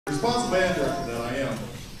Responsible band director that I am.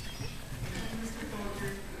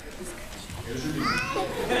 Here's your music.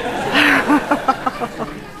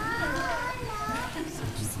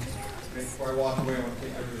 Before I walk away, I want to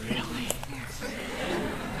take everything.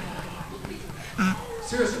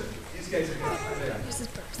 Seriously, these guys are good.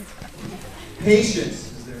 Patience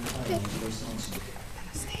is their title of their song.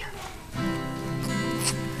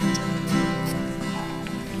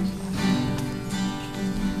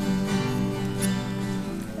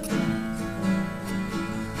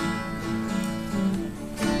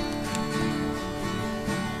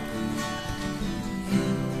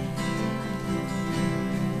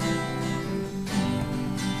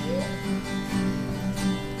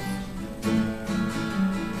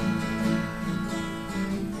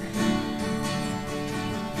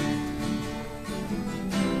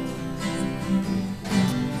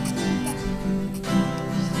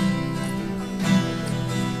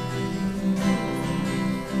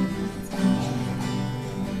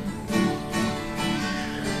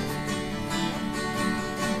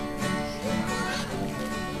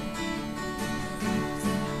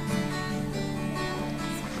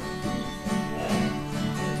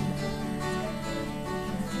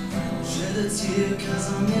 Shed a tear 'cause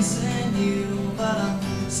I'm missing you, but I'm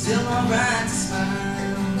still alright to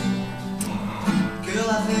smile. Girl,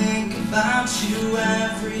 I think about you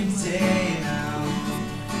every day now.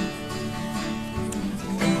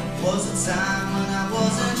 Was a time when I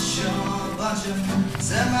wasn't sure, but you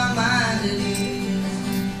set my mind at ease.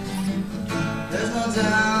 There's no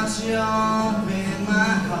doubt you're in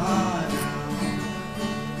my heart now.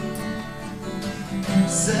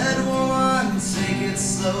 Said woman, take it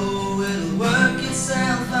slow, it'll work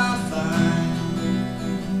itself out fine.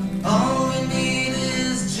 All we need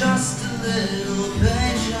is just a little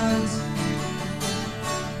patience.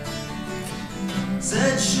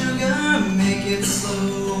 Said sugar, make it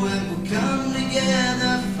slow, it will come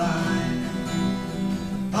together fine.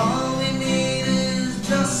 All we need is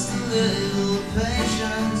just a little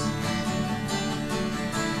patience.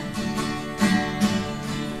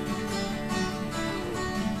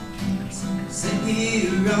 Sit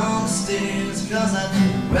here on the stairs 'cause I'd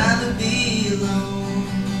rather be alone.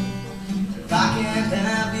 If I can't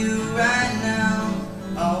have you right now,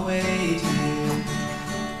 I'll wait here.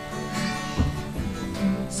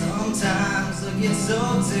 Sometimes I get so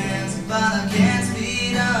tense, but I can't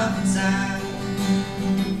speed up the time.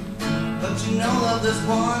 But you know, love, there's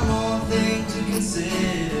one more thing to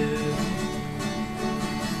consider.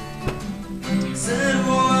 Said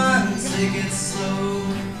woman, take it slow,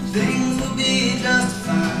 things will be just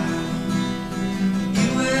fine. You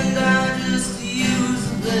and I just use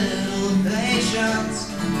a little patience.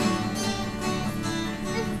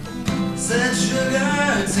 Said sugar,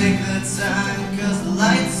 take the time 'cause the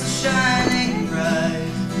lights are shining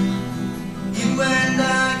bright. You and I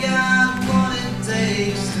got what it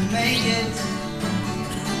takes to make it.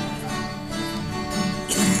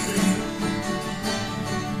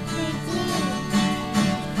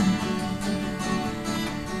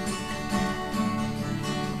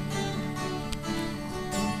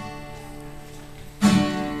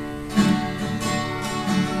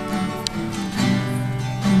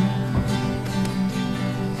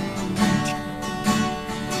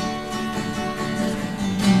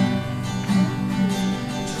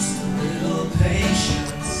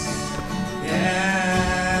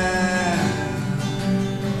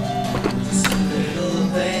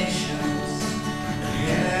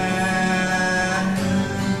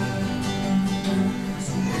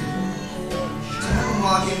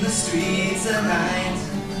 Walking the streets at night,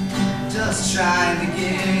 just trying to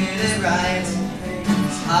get it right.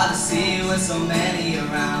 It's hard to see with so many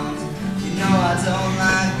around. You know I don't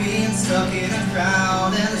like being stuck in a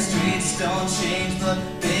crowd, and the streets don't change, but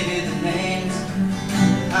baby the names.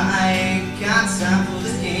 I ain't got time for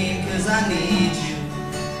this game 'cause I need you.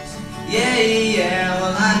 Yeah, yeah,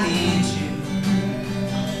 well I need you.